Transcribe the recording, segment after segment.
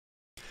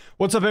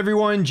What's up,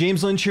 everyone?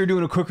 James Lynch here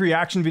doing a quick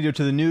reaction video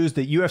to the news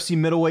that UFC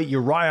middleweight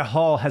Uriah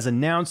Hall has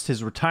announced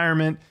his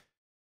retirement.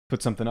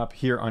 Put something up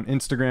here on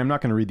Instagram. I'm not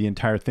going to read the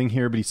entire thing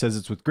here, but he says,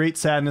 "It's with great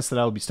sadness that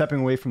I will be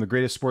stepping away from the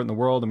greatest sport in the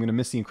world. I'm going to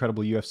miss the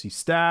incredible UFC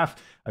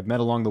staff I've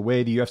met along the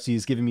way. The UFC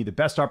has given me the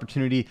best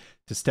opportunity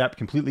to step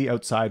completely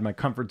outside my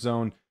comfort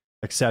zone,"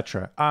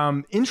 etc.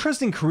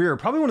 Interesting career,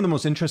 probably one of the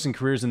most interesting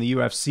careers in the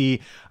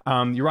UFC.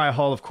 Uriah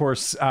Hall, of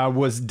course,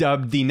 was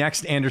dubbed the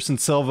next Anderson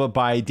Silva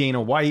by Dana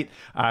White.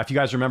 If you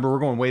guys remember, we're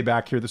going way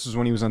back here. This was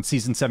when he was on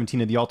season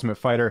 17 of The Ultimate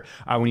Fighter,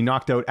 when he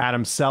knocked out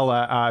Adam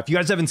Sella. If you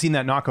guys haven't seen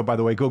that knockout, by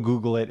the way, go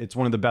Google it. It's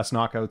one of the best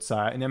knockouts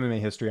in MMA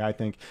history, I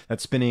think.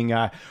 That spinning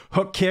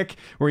hook kick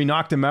where he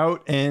knocked him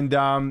out. And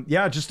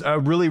yeah, just a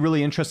really,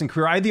 really interesting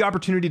career. I had the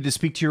opportunity to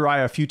speak to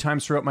Uriah a few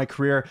times throughout my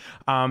career.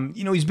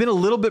 You know, he's been a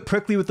little bit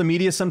prickly with the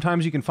media sometimes.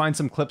 You can find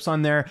some clips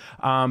on there.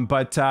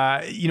 But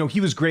you know,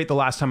 he was great the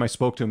last time I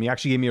spoke to him. He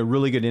actually gave me a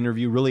really good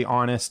interview, really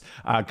honest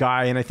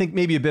guy. And I think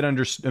maybe a bit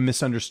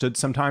misunderstood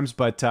sometimes,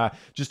 but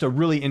just a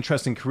really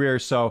interesting career.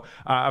 So,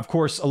 of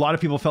course, a lot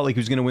of people felt like he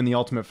was going to win the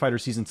Ultimate Fighter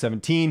season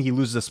 17. He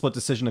loses a split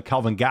decision to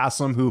Kelvin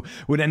Gastelum, who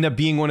would end up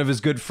being one of his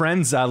good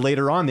friends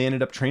later on. They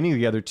ended up training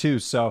together too.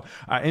 So,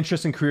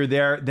 interesting career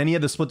there. Then he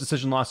had the split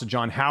decision loss to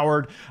John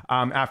Howard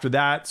after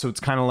that. So it's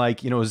kind of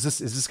like, you know, is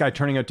this guy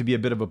turning out to be a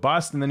bit of a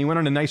bust? And then he went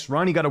on a nice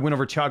run. He got a win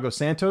over Thiago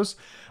Santos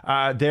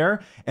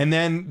there. And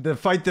then the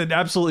fight that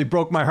absolutely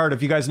broke my heart,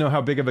 if you guys know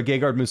how big of a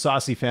Gegard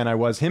Mousasi fan I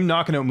was, him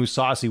knocking out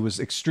Mousasi was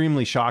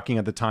extremely shocking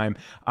at the time.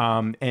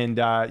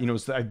 You know,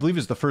 I believe it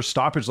was the first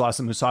stoppage loss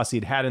that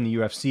Mousasi had in the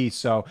UFC.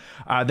 So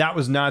that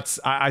was nuts.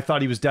 I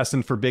thought he was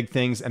destined for big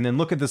things. And then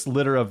look at this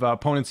litter of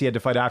opponents he had to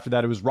fight after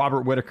that. It was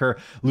Robert Whittaker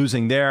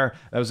losing there.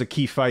 That was a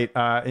key fight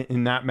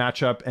in that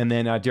matchup. And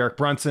then Derek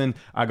Brunson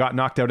got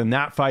knocked out in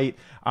that fight.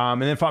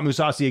 And then fought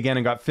Mousasi again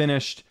and got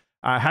finished.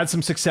 Had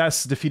some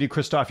success, defeated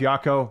Christoph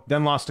Yako,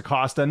 then lost to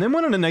Costa, and then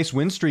went on a nice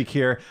win streak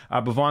here.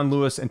 Bavon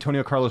Lewis,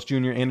 Antonio Carlos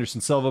Jr.,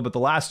 Anderson Silva. But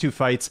the last two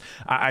fights,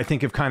 I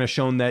think, have kind of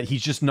shown that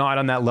he's just not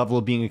on that level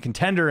of being a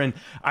contender. And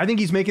I think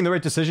he's making the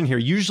right decision here.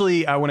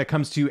 Usually, when it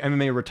comes to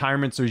MMA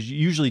retirements, there's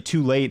usually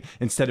too late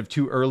instead of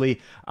too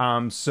early.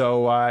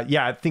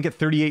 Yeah, I think at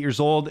 38 years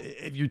old,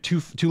 if you're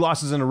two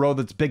losses in a row,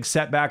 that's a big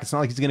setback. It's not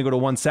like he's going to go to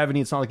 170.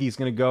 It's not like he's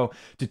going to go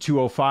to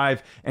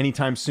 205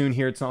 anytime soon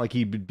here. It's not like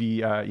he would be,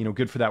 you know,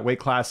 good for that weight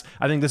class.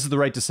 I think this is the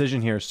right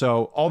decision here.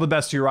 So all the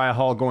best to Uriah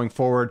Hall going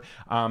forward.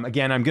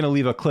 Again, I'm going to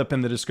leave a clip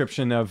in the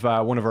description of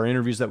one of our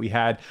interviews that we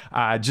had,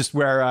 just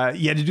where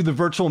he had to do the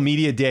virtual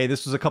media day.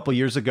 This was a couple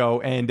years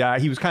ago, and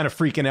he was kind of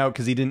freaking out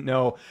because he didn't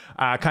know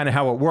kind of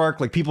how it worked.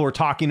 Like, people were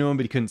talking to him,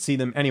 but he couldn't see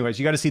them. Anyways,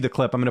 you got to see the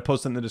clip. I'm going to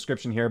post it in the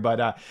description here.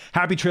 But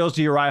happy trails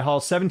to Uriah Hall,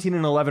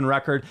 17-11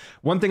 record.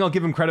 One thing I'll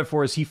give him credit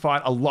for is he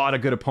fought a lot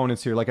of good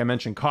opponents here. Like I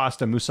mentioned,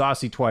 Costa,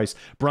 Mousasi twice,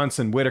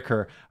 Brunson,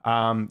 Whittaker.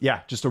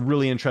 Yeah, just a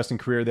really interesting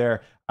career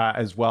there.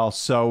 As well.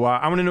 So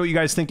I want to know what you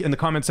guys think in the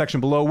comment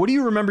section below. What do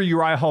you remember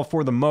Uriah Hall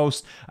for the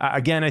most?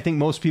 Again, I think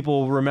most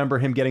people will remember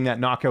him getting that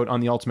knockout on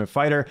The Ultimate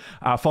Fighter.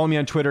 Follow me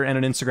on Twitter and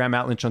on Instagram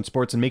at Lynch on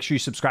Sports, and make sure you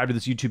subscribe to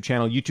this YouTube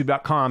channel,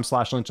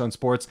 youtube.com/Lynch on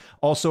Sports.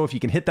 Also, if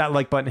you can hit that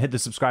like button, hit the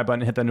subscribe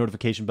button, hit that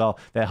notification bell,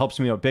 that helps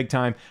me out big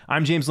time.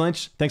 I'm James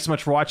Lynch. Thanks so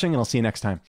much for watching, and I'll see you next time.